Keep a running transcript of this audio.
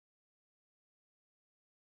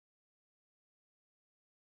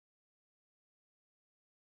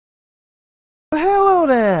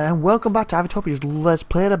there, and welcome back to IVATOPIA's Let's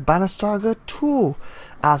Play the Banner Saga 2,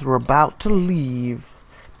 as we're about to leave.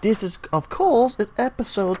 This is, of course, is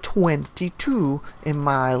episode 22 in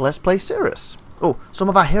my Let's Play series. Oh, some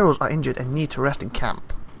of our heroes are injured and need to rest in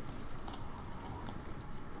camp.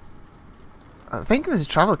 I think this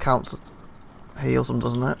travel counts as heals them,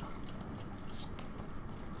 doesn't it?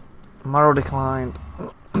 Morrow declined.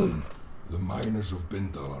 The miners of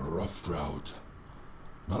Bindal are a rough drought.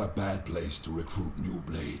 Not a bad place to recruit new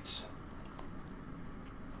blades.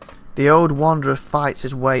 The old wanderer fights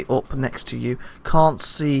his way up next to you. Can't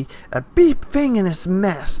see a beep thing in this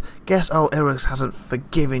mess. Guess old Irix hasn't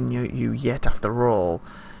forgiven you yet after all.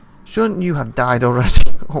 Shouldn't you have died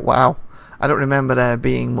already? Oh wow. I don't remember there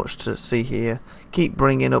being much to see here. Keep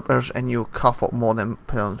bringing up Irix and you'll cough up more than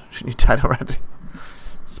pills. Shouldn't you died already?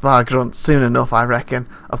 Spar grunt. Soon enough, I reckon.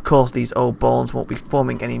 Of course these old bones won't be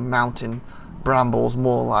forming any mountain brambles,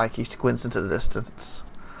 more like he squints into the distance.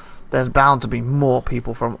 There's bound to be more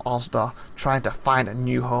people from Osda trying to find a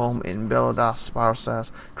new home in Belodar, Sparrow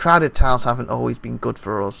says. Crowded towns haven't always been good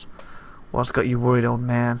for us. What's got you worried, old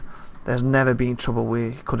man? There's never been trouble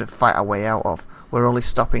we couldn't fight our way out of. We're only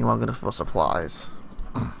stopping long enough for supplies.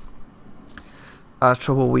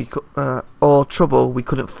 Trouble we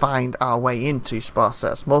couldn't find our way into, Spar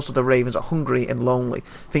says. Most of the ravens are hungry and lonely.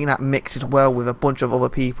 Think that mixes well with a bunch of other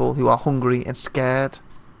people who are hungry and scared.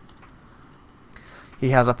 He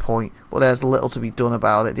has a point, but there's little to be done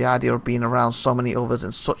about it. The idea of being around so many others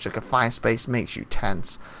in such a confined space makes you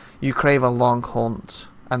tense. You crave a long hunt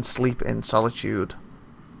and sleep in solitude.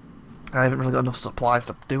 I haven't really got enough supplies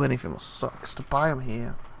to do anything. It sucks to buy them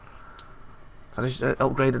here. I just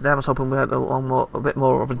upgraded them. I was hoping we had a bit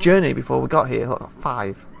more of a journey before we got here. Like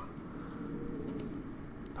 5.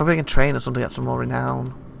 Hopefully I can train or something, get some more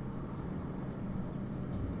renown.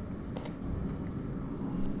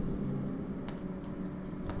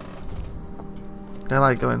 They're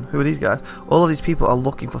like going, who are these guys? All of these people are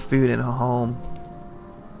looking for food in her home.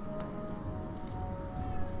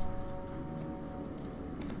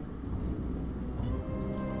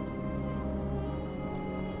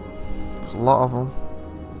 A lot of them.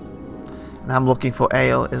 And I'm looking for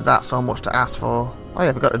ale. Is that so much to ask for? Oh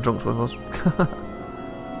yeah, we've got the drunks with us.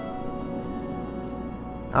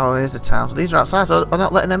 Oh, here's the town. So these are outside, so I'm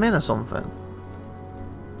not letting them in or something.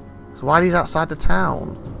 So why are these outside the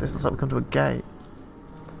town? This looks like we come to a gate.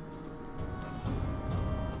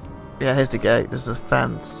 Yeah, here's the gate. There's a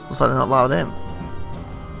fence. Looks like they're not allowed in.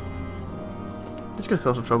 This could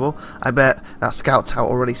cause some trouble. I bet that scout tower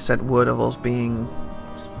already sent word of us being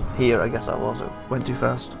here. I guess that was. It went too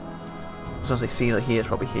fast. As soon as they see it here, it's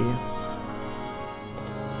probably here.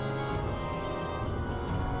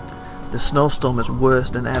 The snowstorm is worse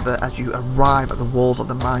than ever as you arrive at the walls of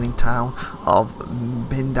the mining town of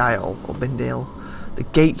Bindale. The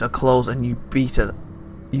gates are closed and you beat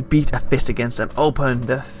a fist against them. Open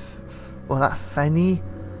the that fenny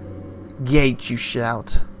gate, you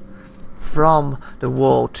shout. From the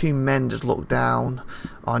wall, 2 men just look down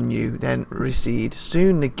on you, then recede.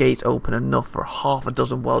 Soon the gates open enough for half a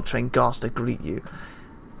dozen well-trained guards to greet you.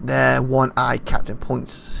 Their one-eyed captain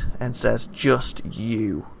points and says, "Just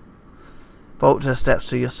you." Volta steps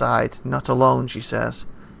to your side. "Not alone," she says.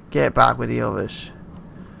 "Get back with the others."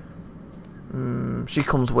 She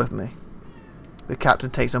comes with me. The captain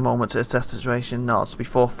takes a moment to assess the situation, nods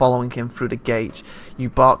before following him through the gate. You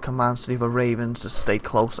bark commands to the other ravens to stay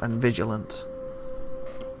close and vigilant.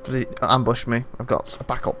 Did he ambush me? I've got a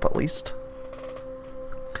backup at least.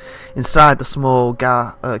 Inside the small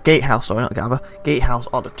gatehouse, sorry, not gather, gatehouse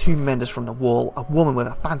are the 2 men just from the wall, a woman with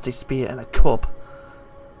a fancy spear and a cub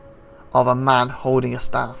of a man holding a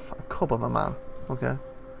staff. A cub of a man. Okay.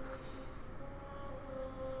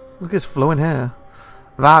 Look at his flowing hair.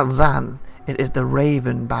 Valzan. It is the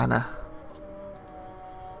Raven Banner.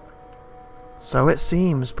 So it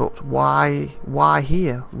seems, but why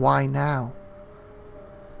here? Why now?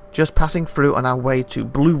 Just passing through on our way to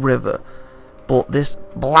Blue River, but this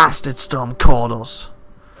blasted storm caught us.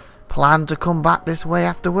 Planned to come back this way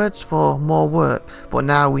afterwards for more work, but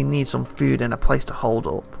now we need some food and a place to hold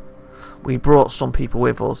up. We brought some people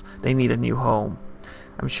with us. They need a new home.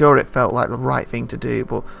 I'm sure it felt like the right thing to do,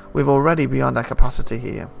 but we're already beyond our capacity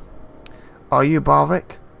here. Are you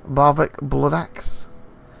Barvik? Barvik Bloodaxe?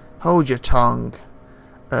 Hold your tongue,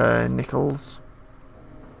 Nichols.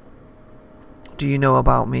 Do you know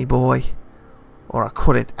about me, boy? Or I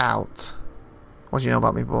cut it out. What do you know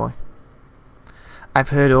about me, boy? I've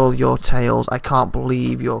heard all your tales. I can't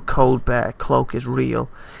believe your cold bear cloak is real.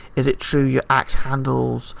 Is it true your axe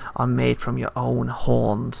handles are made from your own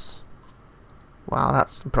horns? Wow,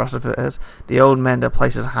 that's impressive it is. The old mender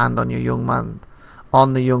places a hand on your young man.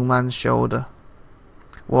 on the young man's shoulder.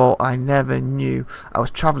 Well, I never knew I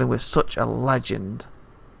was travelling with such a legend.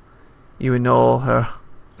 You know her.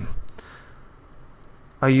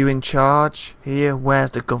 Are you in charge here?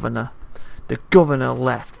 Where's the governor? The governor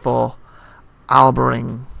left for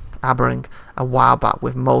Albering a while back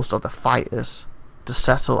with most of the fighters to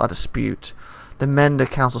settle a dispute. The Mender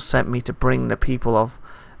Council sent me to bring the people of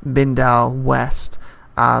Bindal west,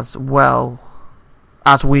 as well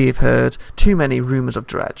as we've heard too many rumours of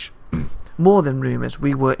dredge. More than rumours,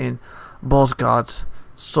 we were in Bosgard,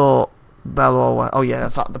 saw Bellower. Oh yeah,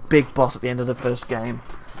 that's like the big boss at the end of the first game.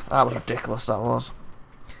 That was ridiculous, that was.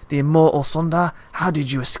 The Immortal Sundar, how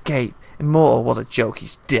did you escape? Immortal was a joke,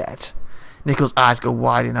 he's dead. Nickel's eyes go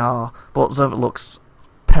wide in awe, but Zervat looks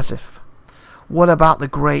pensive. What about the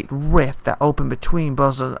great rift that opened between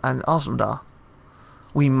Bosgard and Osundar?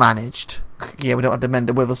 We managed. Yeah, we don't have the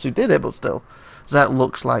Mender with us who did it, but still. Zet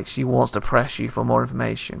looks like she wants to press you for more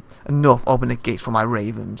information. Enough, open the gates for my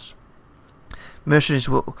ravens. Mercenaries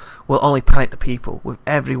will only panic the people, with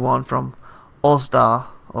everyone from Osdar,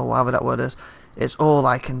 or whatever that word is. It's all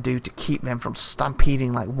I can do to keep them from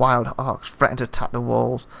stampeding like wild hawks, threatening to attack the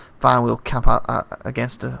walls. Fine, we'll camp out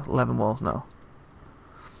against the 11 walls now.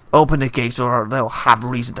 Open the gates or they'll have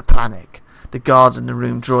reason to panic. The guards in the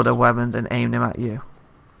room draw their weapons and aim them at you.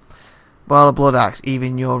 While a blood axe,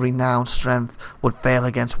 even your renowned strength, would fail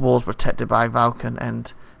against walls protected by Valken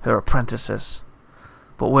and her apprentices.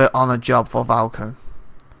 But we're on a job for Valken.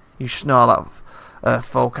 You snarl at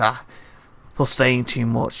Folka for saying too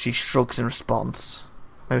much. She shrugs in response.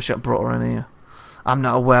 Maybe I should have brought her in here. I'm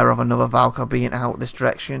not aware of another Valka being out this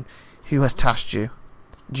direction. Who has tasked you?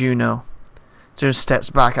 Juno. Juno steps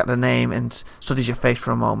back at the name and studies your face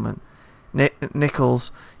for a moment.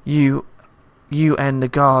 Nichols, you and the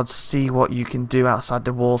guards see what you can do outside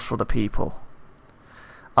the walls for the people.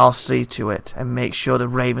 I'll see to it and make sure the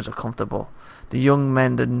ravens are comfortable. The young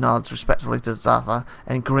Mender nods respectfully to Zafa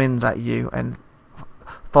and grins at you and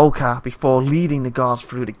Volka before leading the guards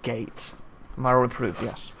through the gate. Morale improved,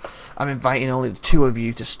 yes. I'm inviting only the two of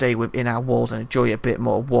you to stay within our walls and enjoy a bit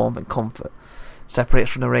more warmth and comfort. Separate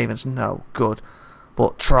from the ravens? No. Good.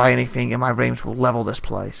 But try anything and my ravens will level this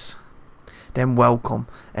place. Then welcome,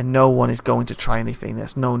 and no one is going to try anything.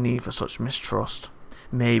 There's no need for such mistrust.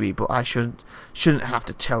 Maybe, but I shouldn't have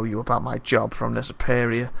to tell you about my job from the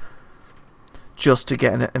superior just to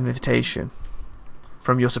get an invitation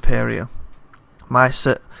from your superior.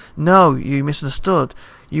 No, you misunderstood.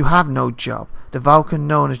 You have no job. The Valken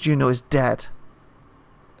known as Juno is dead.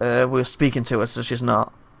 We're speaking to her, so she's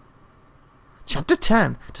not. Chapter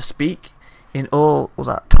 10. To speak in all, what was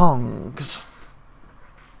that, tongues.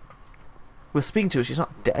 We're speaking to her, she's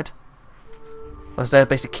not dead. Unless they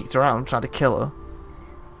basically kicked her out and tried to kill her.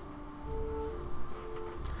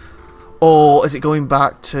 Or is it going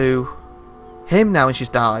back to him now and she's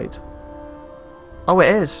died? Oh, it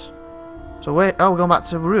is. So wait, oh, we're going back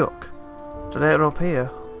to Rook. So they're up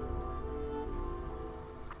here.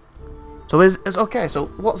 So it's okay, so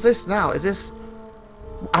what's this now? Is this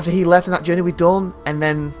after he left and that journey we done, and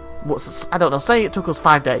then what's, I don't know, say it took us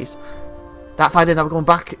 5 days. That 5 days now we're going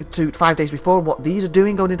back to 5 days before, and what these are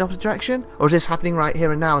doing going in the opposite direction? Or is this happening right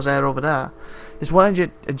here and now as they're over there? This one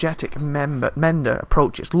energetic Mender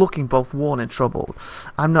approaches, looking both worn and troubled.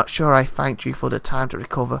 I'm not sure I thanked you for the time to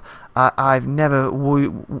recover. I've never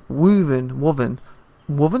woven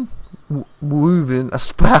a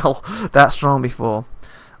spell that strong before.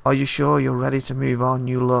 Are you sure you're ready to move on?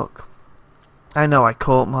 You look. I know I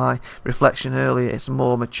caught my reflection earlier. It's a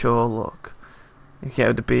more mature look. You get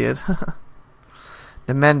with the beard.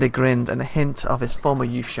 The Mender grinned and a hint of his former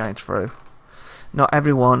youth shined through. Not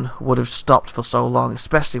everyone would have stopped for so long,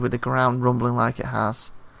 especially with the ground rumbling like it has.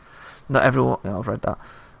 Not everyone... Oh, I've read that.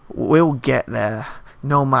 We'll get there,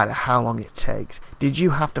 no matter how long it takes. Did you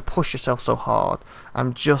have to push yourself so hard?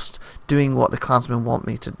 I'm just doing what the clansmen want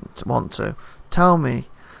me to. Tell me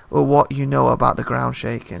what you know about the ground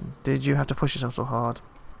shaking. Did you have to push yourself so hard?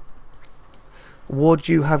 Would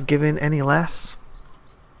you have given any less?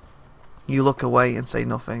 You look away and say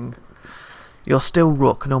nothing. You're still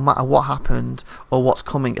Rook, no matter what happened or what's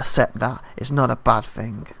coming, except that it's not a bad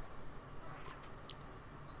thing.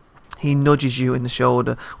 He nudges you in the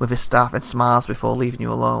shoulder with his staff and smiles before leaving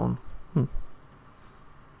you alone.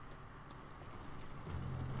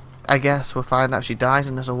 I guess we'll find out she dies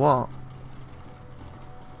and there's a what?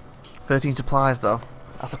 13 supplies though.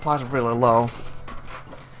 Our supplies are really low.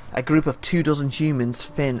 A group of 24 humans,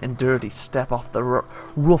 thin and dirty, step off the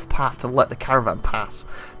rough path to let the caravan pass.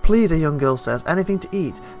 Please, a young girl says, anything to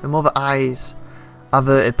eat? Her mother, eyes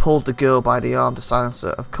averted, pulls the girl by the arm to silence her.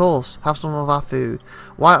 Of course, have some of our food.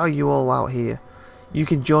 Why are you all out here? You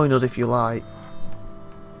can join us if you like.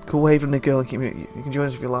 Go away from the girl and keep me. You can join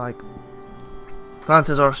us if you like.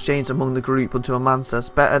 Glances are exchanged among the group until a man says,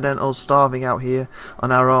 better than us starving out here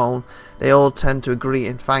on our own. They all tend to agree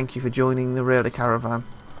and thank you for joining the rear of the caravan.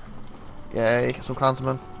 Yay, some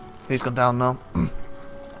clansmen. Who's gone down now?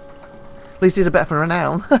 At least he's a better for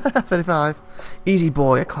renown. 35. Easy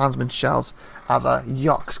boy, a clansman shouts as a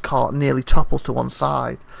yox cart nearly topples to one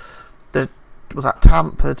side. The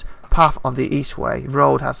tampered path of the Eastway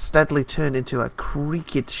road has steadily turned into a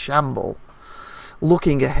creaky shamble.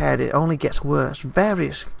 Looking ahead, it only gets worse.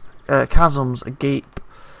 Various chasms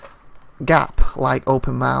gap like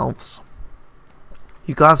open mouths.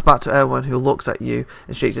 You glance back to Erwin, who looks at you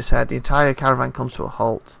and shakes his head. The entire caravan comes to a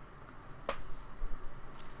halt.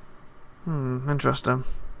 Interesting.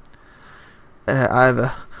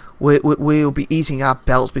 Either we'll be eating our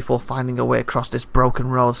belts before finding a way across this broken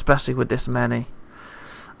road, especially with this many.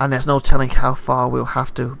 And there's no telling how far we'll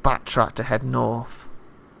have to backtrack to head north.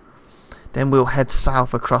 Then we'll head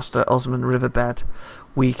south across the Osman riverbed.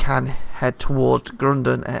 We can head towards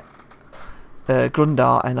Grundar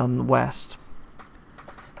and on west.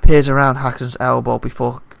 Peers around Hakon's elbow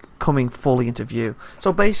before coming fully into view.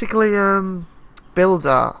 So basically,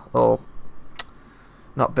 Bildar, or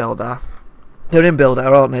not Bildar, they're in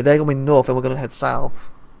Bildar, aren't they? They're going north and we're going to head south.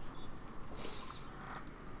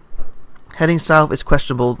 Heading south is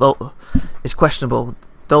questionable, though. It's questionable.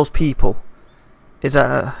 Those people.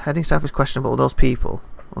 Heading south is questionable. Those people.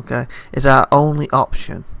 Okay. Is our only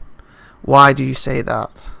option. Why do you say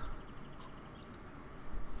that?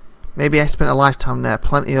 Maybe I spent a lifetime there.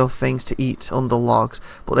 Plenty of things to eat under logs.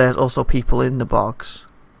 But there's also people in the bogs.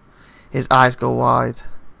 His eyes go wide.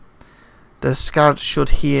 The scouts should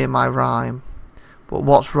hear my rhyme. But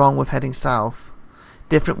what's wrong with heading south?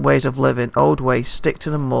 Different ways of living. Old ways stick to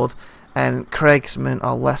the mud. And Craigsmen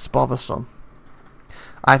are less bothersome.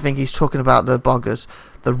 I think he's talking about the boggers.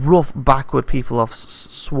 The rough, backward people of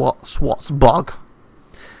Swat's bog.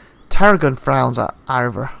 Tarragon frowns at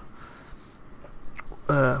Ivor.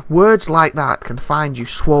 Words like that can find you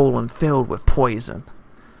swollen, filled with poison.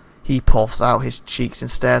 He puffs out his cheeks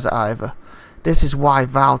and stares at Ivor. This is why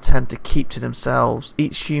Val tend to keep to themselves.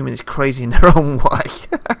 Each human is crazy in their own way.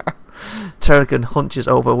 Tarragon hunches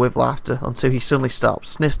over with laughter until he suddenly stops,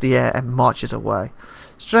 sniffs the air and marches away.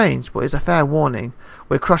 Strange, but it's a fair warning.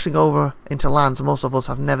 We're crossing over into lands most of us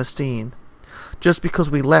have never seen. Just because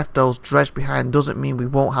we left those dredged behind doesn't mean we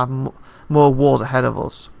won't have more wars ahead of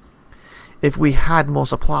us. If we had more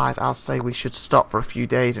supplies, I'll say we should stop for a few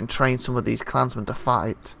days and train some of these clansmen to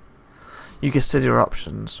fight. You consider your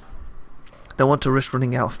options. Don't want to risk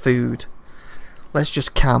running out of food. Let's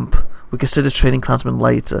just camp. We consider training clansmen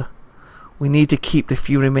later. We need to keep the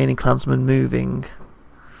few remaining clansmen moving.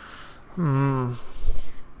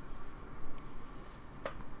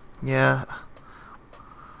 Yeah.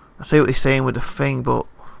 I see what he's saying with the thing, but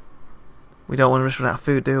we don't want to risk running out of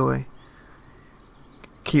food, do we?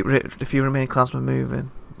 Keep the few remaining clansmen moving.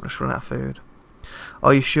 Risk running out of food.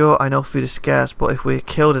 Are you sure? I know food is scarce, but if we're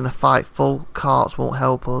killed in a fight, full carts won't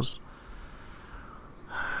help us.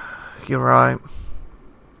 You're right.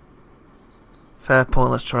 Fair point,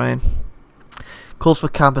 let's train. Calls for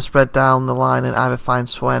camp are spread down the line and Ivor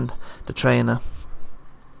finds Swen, the trainer.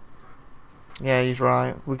 Yeah, he's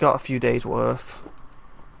right. We got a few days worth.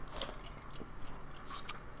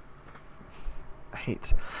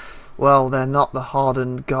 Well, they're not the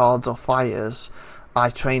hardened guards or fighters I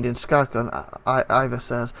trained in Skarkon, Ivor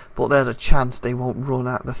says, but there's a chance they won't run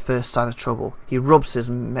at the first sign of trouble. He rubs his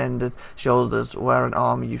mended shoulders where an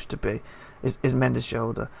arm used to be. His mended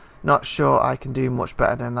shoulder. Not sure I can do much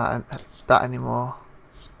better than that anymore.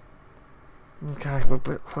 Okay,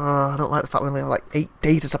 but I don't like the fact we only have like 8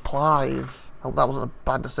 days of supplies. I hope that wasn't a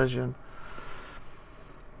bad decision.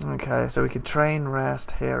 Okay, so we can train,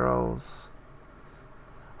 rest, heroes.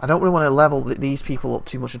 I don't really want to level these people up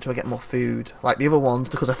too much until I get more food. Like the other ones,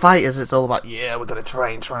 because they're fighters, it's all about, yeah, we're going to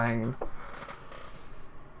train.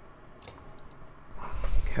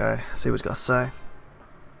 Okay, see what he's got to say.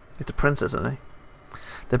 He's the prince, isn't he?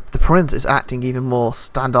 The prince is acting even more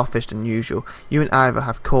standoffish than usual. You and Ivor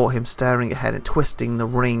have caught him staring ahead and twisting the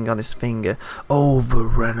ring on his finger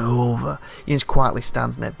over and over. Jens quietly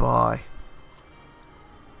stands nearby.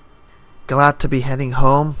 Glad to be heading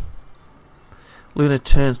home? Luna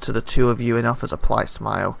turns to the two of you and offers a polite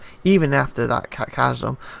smile. Even after that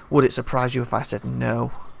chasm, would it surprise you if I said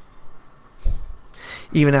no?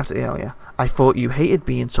 Even after, oh yeah, I thought you hated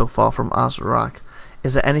being so far from Azrak.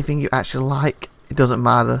 Is there anything you actually like? It doesn't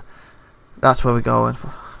matter. That's where we're going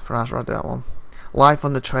for Azrak, that one. Life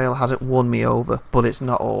on the trail hasn't won me over, but it's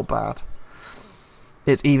not all bad.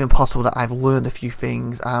 it's even possible that I've learned a few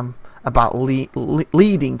things about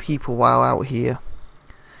leading people while out here.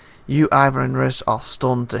 You, Ivor and Riz, are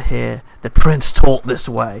stunned to hear the prince talk this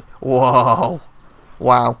way. Whoa.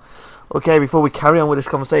 Wow. Okay, before we carry on with this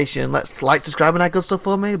conversation, let's like, subscribe, and that good stuff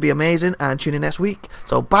for me. It'll be amazing. And tune in next week.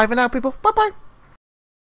 So bye for now, people. Bye-bye.